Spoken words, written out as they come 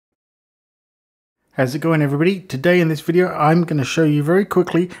How's it going, everybody? Today in this video I'm going to show you very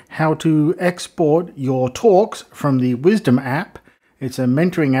quickly how to export your talks from the Wisdom app. It's a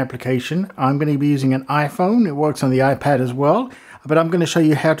mentoring application. I'm going to be using an iPhone. It works on the iPad as well, but I'm going to show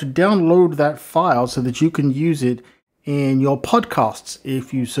you how to download that file so that you can use it in your podcasts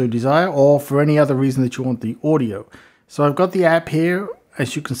if you so desire, or for any other reason that you want the audio. So I've got the app here.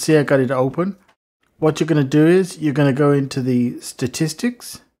 As you can see, I got it open. What you're going to do is you're going to go into the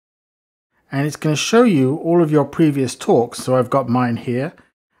statistics, and it's going to show you all of your previous talks. So I've got mine here,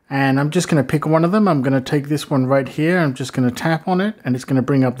 and I'm just going to pick one of them. I'm going to take this one right here. I'm just going to tap on it, and it's going to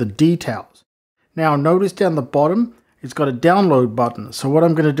bring up the details. Now notice down the bottom, it's got a download button. So what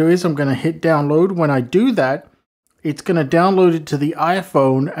I'm going to do is I'm going to hit download. When I do that, it's going to download it to the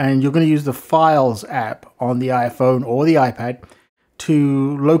iPhone, and you're going to use the Files app on the iPhone or the iPad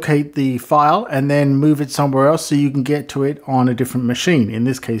to locate the file and then move it somewhere else so you can get to it on a different machine, in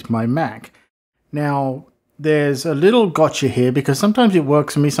this case my Mac. Now there's a little gotcha here because sometimes it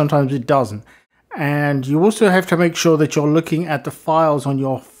works for me, sometimes it doesn't. And you also have to make sure that you're looking at the files on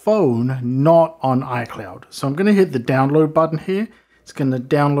your phone, not on iCloud. So I'm going to hit the download button here. It's going to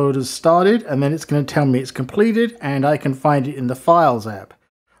download as started, and then it's going to tell me it's completed and I can find it in the Files app.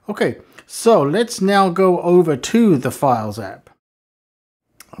 Okay, so let's now go over to the Files app.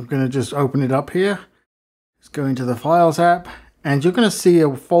 I'm going to just open it up here. Let's go into the Files app, and you're going to see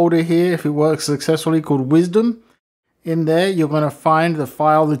a folder here, if it works successfully, called Wisdom. In there, you're going to find the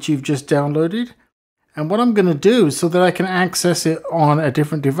file that you've just downloaded. And what I'm going to do so that I can access it on a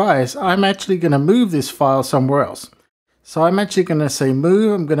different device, I'm actually going to move this file somewhere else. So I'm actually going to say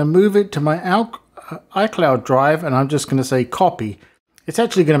move. I'm going to move it to my iCloud drive, and I'm just going to say copy. It's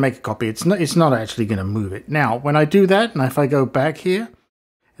actually going to make a copy. It's not actually going to move it. Now, when I do that, and if I go back here,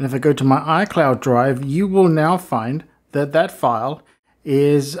 and if I go to my iCloud drive, you will now find that that file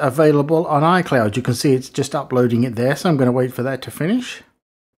is available on iCloud. You can see it's just uploading it there, so I'm going to wait for that to finish.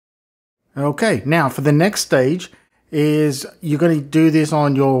 Okay, now for the next stage is you're going to do this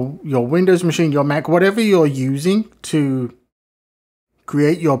on your Windows machine, your Mac, whatever you're using to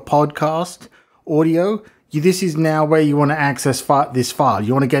create your podcast audio. This is now where you want to access this file.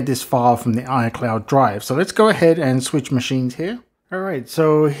 You want to get this file from the iCloud drive. So let's go ahead and switch machines here. All right,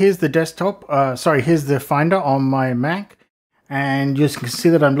 so here's the desktop, here's the Finder on my Mac, and you can see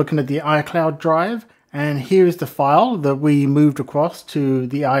that I'm looking at the iCloud drive, and here's the file that we moved across to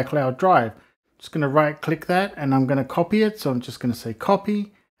the iCloud drive. Just going to right click that, and I'm going to copy it, so I'm just going to say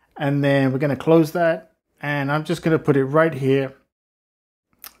copy, and then we're going to close that, and I'm just going to put it right here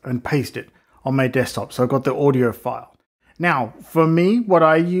and paste it on my desktop. So I've got the audio file. Now, for me, what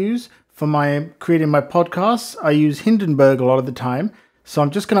I use for creating my podcasts, I use Hindenburg a lot of the time. So I'm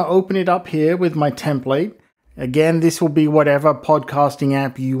just going to open it up here with my template. Again, this will be whatever podcasting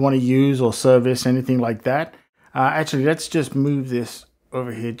app you want to use or service, anything like that. Actually, let's just move this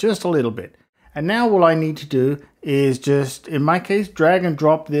over here just a little bit. And now all I need to do is just, in my case, drag and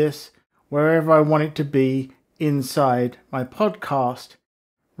drop this wherever I want it to be inside my podcast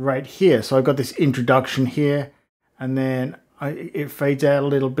right here. So I've got this introduction here, and then it fades out a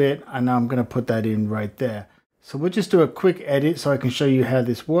little bit, and I'm going to put that in right there. So we'll just do a quick edit so I can show you how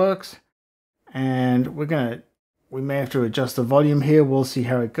this works. And we may have to adjust the volume here. We'll see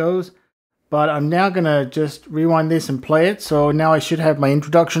how it goes. But I'm now going to just rewind this and play it. So now I should have my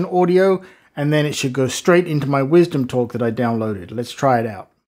introduction audio, and then it should go straight into my Wisdom talk that I downloaded. Let's try it out.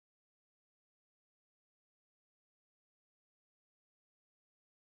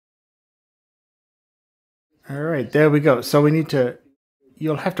 All right, there we go. So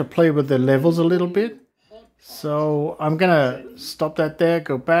you'll have to play with the levels a little bit. So I'm going to stop that there,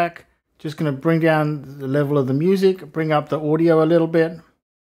 go back. Just going to bring down the level of the music, bring up the audio a little bit.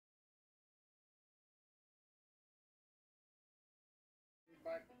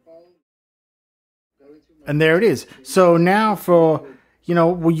 And there it is. So now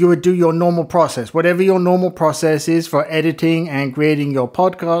you would do your normal process, whatever your normal process is for editing and creating your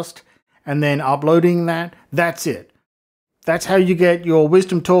podcast, and then uploading that. That's it. That's how you get your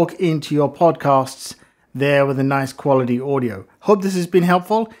Wisdom talk into your podcasts there with a nice quality audio. Hope this has been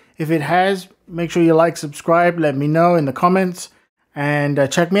helpful. If it has, make sure you like, subscribe, let me know in the comments, and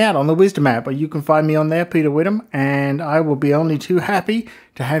check me out on the Wisdom app. You can find me on there, Peter Whittam, and I will be only too happy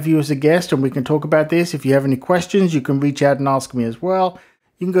to have you as a guest, and we can talk about this. If you have any questions, you can reach out and ask me as well.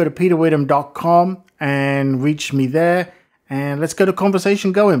 You can go to peterwhittam.com and reach me there. And let's get a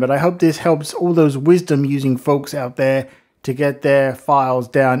conversation going. But I hope this helps all those Wisdom using folks out there to get their files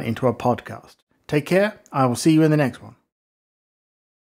down into a podcast. Take care. I will see you in the next one.